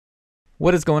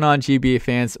What is going on, GBA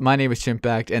fans? My name is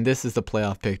Chimpact, and this is the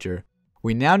playoff picture.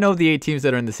 We now know the 8 teams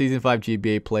that are in the Season 5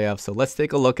 GBA playoffs, so let's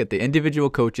take a look at the individual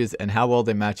coaches and how well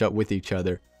they match up with each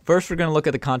other. First, we're going to look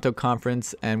at the Kanto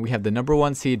Conference, and we have the number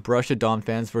 1 seed GBA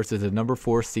Fans versus the number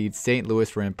 4 seed St.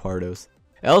 Louis Rampardos.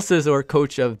 El Scizor,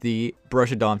 coach of the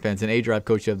GBA Fans, and A-Drive,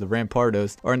 coach of the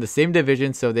Rampardos, are in the same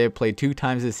division, so they have played 2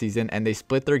 times this season, and they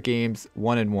split their games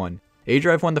 1-1.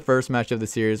 A-Drive won the first match of the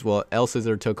series, while El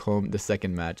Scizor took home the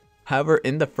second match. However,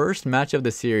 in the first match of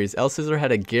the series, El Scizor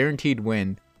had a guaranteed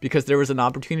win because there was an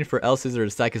opportunity for El Scizor to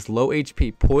stack his low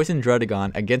HP Poison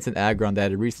Druddigon against an Aggron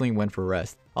that had recently went for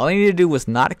rest. All he needed to do was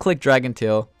not click Dragon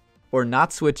Tail or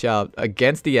not switch out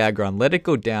against the Aggron, let it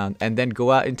go down, and then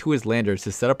go out into his Landers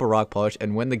to set up a Rock Polish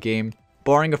and win the game,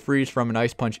 barring a freeze from an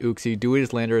Ice Punch Uxie due to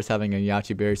his Landers having a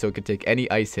Yachi Berry so it could take any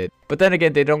ice hit. But then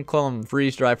again, they don't call him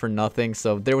Freeze Drive for nothing,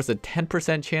 so there was a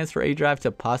 10% chance for A-Drive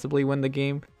to possibly win the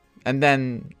game. And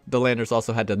then the Landers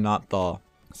also had to not thaw.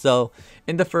 So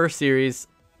in the first series,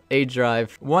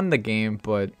 A-Drive won the game,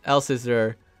 but El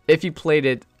Scizor, if he played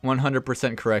it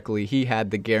 100% correctly, he had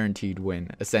the guaranteed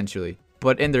win, essentially.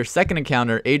 But in their second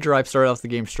encounter, A-Drive started off the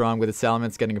game strong with the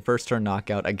Salamence getting a first turn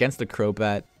knockout against the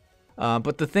Crobat.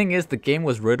 But the thing is, the game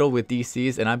was riddled with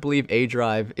DCs, and I believe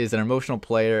A-Drive is an emotional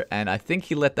player, and I think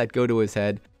he let that go to his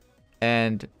head.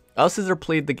 And El Scizor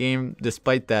played the game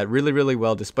despite that really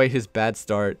well, despite his bad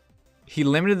start. He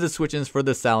limited the switch-ins for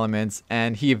the Salamence,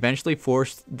 and he eventually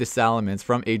forced the Salamence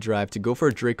from A-Drive to go for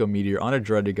a Draco Meteor on a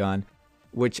Druddigon,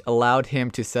 which allowed him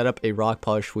to set up a Rock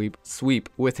Polish sweep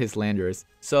with his Landers.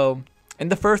 So, in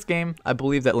the first game, I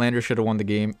believe that Landers should have won the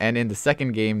game, and in the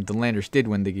second game, the Landers did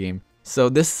win the game. So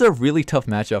this is a really tough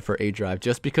matchup for A-Drive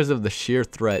just because of the sheer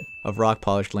threat of Rock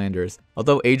Polish Landers.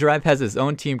 Although A-Drive has his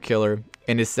own team killer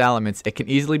in his Salamence, it can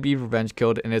easily be revenge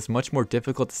killed and it's much more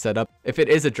difficult to set up if it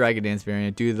is a Dragon Dance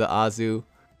variant due to the Azu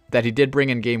that he did bring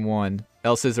in game 1.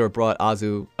 El Scizor brought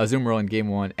Azumarill in game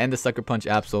 1 and the Sucker Punch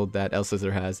Absol that El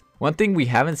Scizor has. One thing we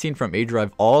haven't seen from A-Drive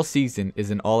all season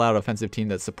is an all-out offensive team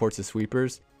that supports his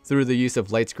sweepers. Through the use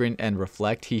of Light Screen and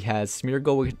Reflect, he has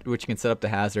Smeargle, which can set up the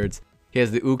hazards. He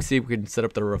has the Uxie, which can set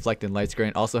up the Reflect and Light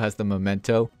Screen. Also has the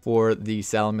Memento for the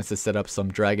Salamence to set up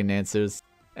some Dragon Dancers.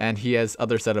 And he has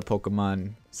other setup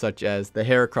Pokemon, such as the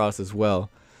Heracross as well.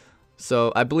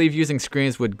 So I believe using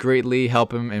screens would greatly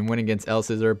help him in winning against El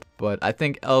Scizor. But I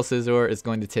think El Scizor is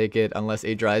going to take it unless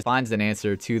A-Drive finds an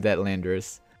answer to that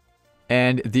Landers.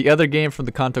 And the other game from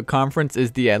the Kanto Conference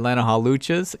is the Atlanta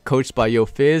Hawluchas, coached by Yo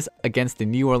Fizz, against the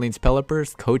New Orleans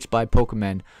Pelipers, coached by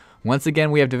Pokemon. Once again,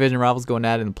 we have division rivals going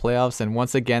at it in the playoffs, and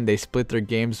once again, they split their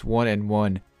games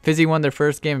 1-1. Fizzy won their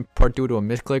first game part due to a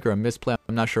misclick or a misplay.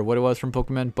 I'm not sure what it was from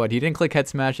Pokemon, but he didn't click Head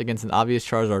Smash against an obvious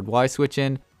Charizard Y switch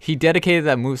in. He dedicated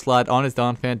that move slot on his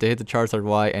Donphan to hit the Charizard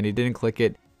Y, and he didn't click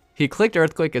it. He clicked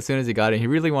Earthquake as soon as he got it. He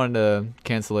really wanted to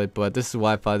cancel it, but this is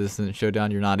Wi-Fi, this isn't Showdown,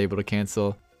 you're not able to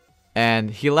cancel. And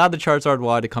he allowed the Charizard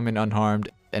Y to come in unharmed,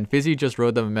 and Fizzy just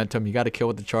rode the momentum. He got a kill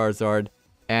with the Charizard.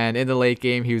 And in the late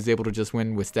game, he was able to just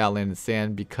win with Stoutland and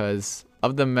Sand because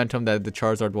of the momentum that the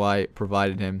Charizard Y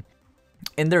provided him.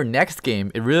 In their next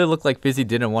game, it really looked like Fizzy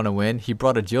didn't want to win. He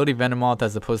brought Agility Venomoth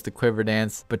as opposed to Quiver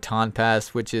Dance, Baton Pass,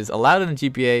 which is allowed in the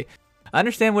GBA. I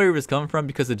understand where he was coming from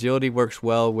because Agility works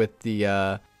well with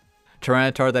the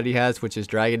Tyranitar that he has, which is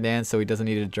Dragon Dance, so he doesn't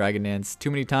need to Dragon Dance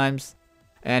too many times.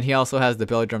 And he also has the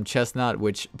Belly Drum Chestnut,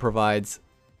 which provides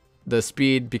the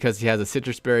speed because he has a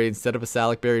Citrus Berry instead of a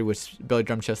Salic Berry, which Belly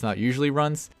Drum Chestnut usually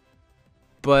runs.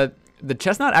 But the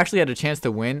Chestnut actually had a chance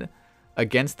to win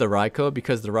against the Raikou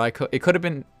because the Raikou, it could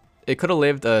have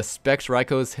lived Specs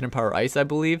Raikou's Hidden Power Ice, I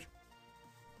believe.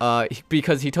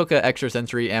 Because he took an extra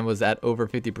sensory and was at over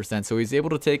 50%, so he's able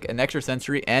to take an extra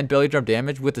sensory and Belly Drum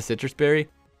damage with the Citrus Berry,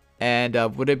 and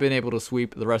would have been able to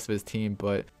sweep the rest of his team.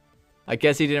 But I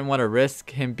guess he didn't want to risk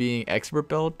him being Expert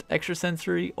Belt extra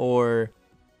sensory, or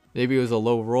maybe it was a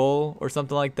low roll or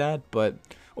something like that, but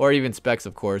or even Specs,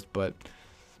 of course. But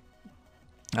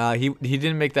he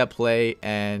didn't make that play,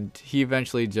 and he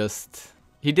eventually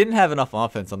he didn't have enough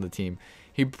offense on the team.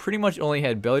 He pretty much only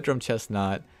had Belly Drum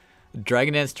Chestnut,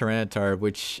 Dragon Dance Tyranitar,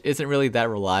 which isn't really that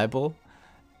reliable,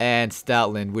 and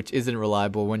Stoutland, which isn't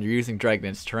reliable when you're using Dragon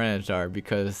Dance Tyranitar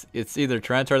because it's either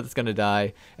Tyranitar that's going to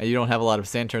die and you don't have a lot of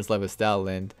sand turns left with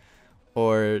Stoutland,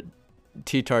 or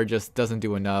T-Tar just doesn't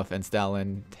do enough and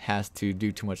Stoutland has to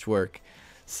do too much work.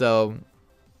 So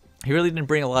he really didn't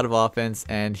bring a lot of offense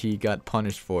and he got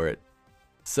punished for it.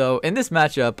 So in this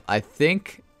matchup, I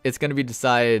think it's going to be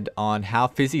decided on how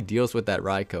Fizzy deals with that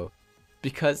Raikou,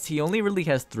 because he only really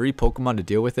has 3 Pokemon to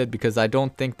deal with it, because I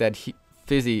don't think that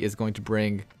Fizzy is going to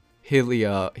bring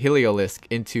Heliolisk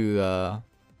into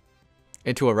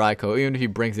into a Raikou, even if he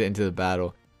brings it into the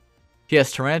battle. He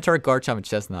has Tyranitar, Garchomp, and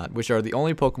Chestnut, which are the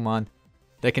only Pokemon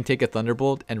that can take a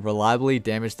Thunderbolt and reliably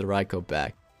damage the Raikou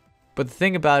back. But the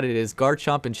thing about it is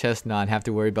Garchomp and Chestnut have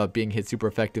to worry about being hit super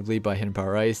effectively by Hidden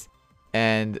Power Ice,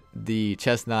 and the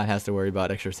Chestnut has to worry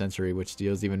about Extra Sensory, which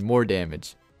deals even more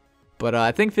damage. But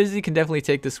I think Fizzy can definitely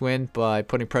take this win by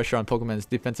putting pressure on Pokemon's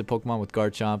defensive Pokemon with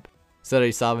Garchomp, so that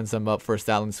he softens them up for a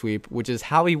Stoutland sweep, which is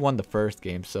how he won the first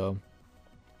game. So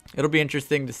it'll be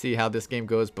interesting to see how this game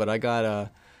goes, but I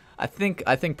think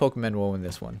Pokemon will win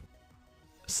this one.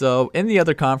 So in the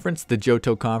other conference, the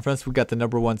Johto Conference, we got the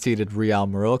number 1 seeded Real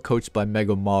Murrell, coached by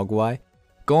Mega Mogwai,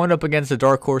 going up against the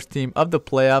dark horse team of the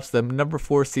playoffs, the number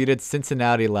 4 seeded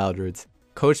Cincinnati Loudreds,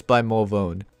 coached by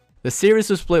Molvone. The series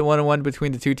was split 1-1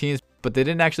 between the two teams, but they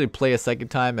didn't actually play a second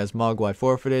time as Mogwai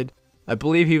forfeited. I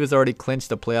believe he was already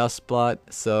clinched a playoff spot,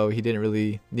 so he didn't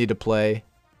really need to play.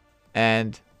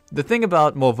 And the thing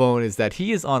about Molvone is that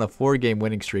he is on a 4-game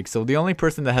winning streak, so the only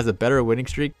person that has a better winning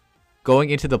streak going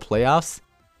into the playoffs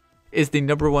is the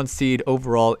number 1 seed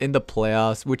overall in the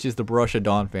playoffs, which is the Borussia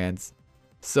Dawn fans.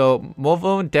 So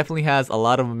Molvone definitely has a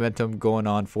lot of momentum going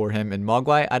on for him, and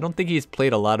Mogwai, I don't think he's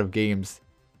played a lot of games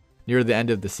near the end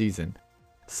of the season.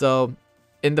 So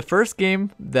in the first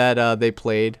game that they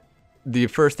played, the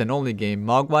first and only game,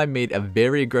 Mogwai made a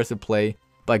very aggressive play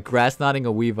by grass knotting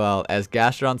a Weavile as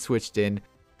Gastrodon switched in,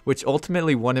 which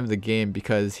ultimately won him the game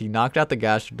because he knocked out the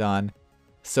Gastrodon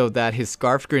so that his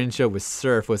Scarf Greninja with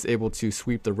Surf was able to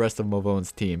sweep the rest of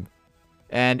Molvone's team.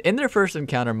 And in their first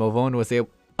encounter, Molvone was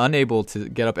unable to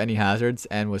get up any hazards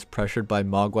and was pressured by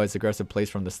Mogwai's aggressive plays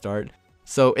from the start.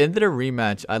 So in their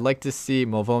rematch, I'd like to see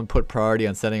Molvone put priority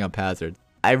on setting up hazards.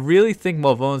 I really think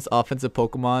Molvone's offensive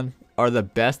Pokemon are the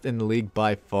best in the league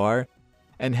by far,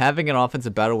 and having an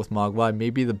offensive battle with Mogwai may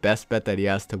be the best bet that he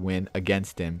has to win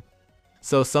against him.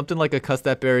 So something like a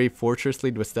Custap Berry Fortress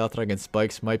lead with Stealth Rock and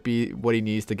Spikes might be what he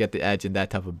needs to get the edge in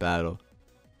that type of battle.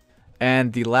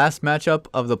 And the last matchup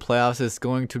of the playoffs is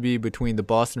going to be between the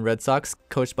Boston Red Sox,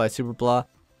 coached by Superblah,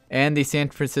 and the San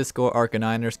Francisco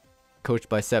Arcaniners, coached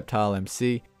by Sceptile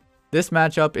MC. This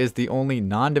matchup is the only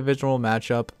non-divisional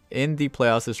matchup in the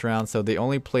playoffs this round, so they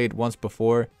only played once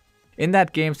before. In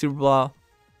that game, Superblah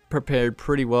prepared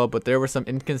pretty well, but there were some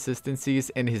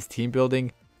inconsistencies in his team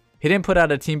building. He didn't put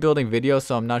out a team building video,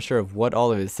 so I'm not sure of what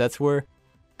all of his sets were,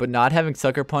 but not having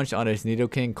Sucker Punch on his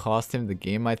Nidoking cost him the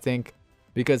game, I think,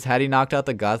 because had he knocked out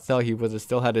the Gothcell, he would have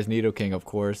still had his Nidoking, of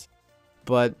course.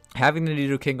 But having the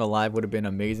Nidoking alive would have been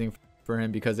amazing for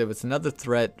him because it was another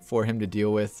threat for him to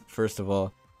deal with, first of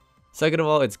all. Second of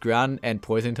all, its ground and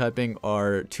poison typing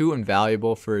are too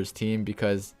invaluable for his team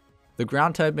because the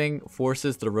ground typing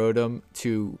forces the Rotom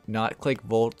to not click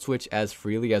Volt Switch as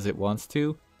freely as it wants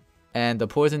to, and the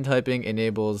poison typing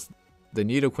enables the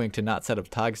Nidoking to not set up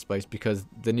Toxic Spikes because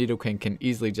the Nidoking can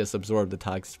easily just absorb the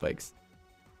Toxic Spikes.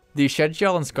 The Shed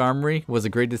Shell and Skarmory was a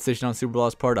great decision on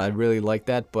Superblah's part. I really like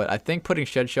that, but I think putting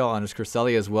Shed Shell on his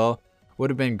Cresselia as well would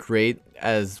have been great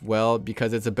as well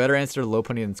because it's a better answer to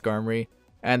Lopunny than Skarmory,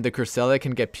 and the Cresselia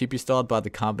can get PP stalled by the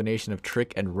combination of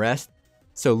Trick and Rest.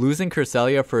 So losing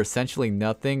Cresselia for essentially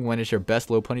nothing when it's your best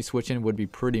Lopunny switch-in would be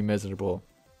pretty miserable.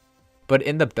 But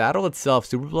in the battle itself,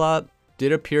 Superblah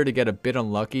did appear to get a bit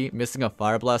unlucky, missing a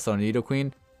Fire Blast on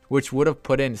Nidoqueen, which would have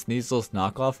put in Sneasel's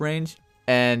knockoff range,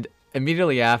 and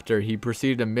immediately after, he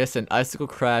proceeded to miss an Icicle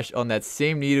Crash on that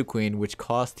same Nidoqueen, which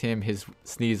cost him his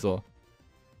Sneasel.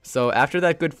 So after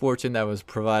that good fortune that was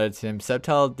provided to him,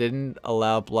 Sceptile didn't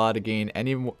allow Blah to gain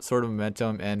any sort of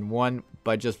momentum and won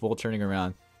by just Volt turning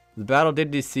around. The battle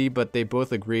did DC, but they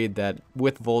both agreed that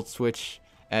with Volt Switch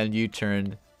and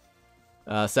U-turn,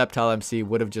 Sceptile MC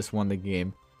would have just won the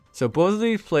game. So both of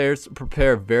these players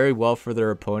prepare very well for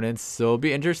their opponents, so it'll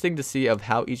be interesting to see of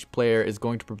how each player is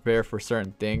going to prepare for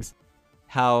certain things,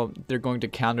 how they're going to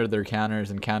counter their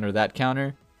counters and counter that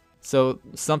counter. So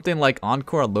something like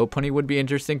Encore on Lopunny would be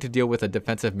interesting to deal with a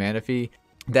defensive Manaphy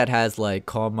that has like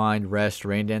Calm Mind, Rest,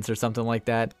 Rain Dance or something like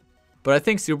that. But I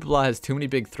think Superblah has too many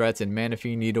big threats in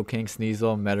Manaphy, Nidoking,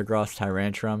 Sneasel, Metagross,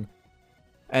 Tyrantrum.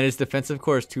 And his defensive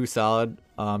core is too solid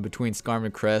between Skarm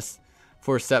and Crest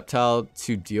for Sceptile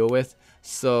to deal with.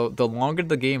 So the longer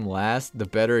the game lasts, the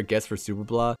better it gets for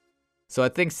Superblah. So I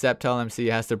think Sceptile MC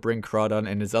has to bring Crawdon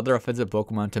and his other offensive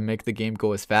Pokemon to make the game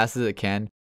go as fast as it can.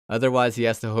 Otherwise, he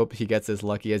has to hope he gets as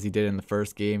lucky as he did in the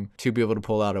first game to be able to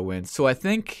pull out a win. So I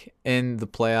think in the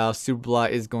playoffs, Superblah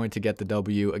is going to get the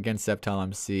W against Sceptile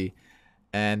MC.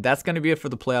 And that's going to be it for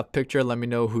the playoff picture. Let me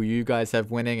know who you guys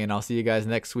have winning, and I'll see you guys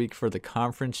next week for the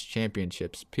conference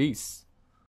championships. Peace.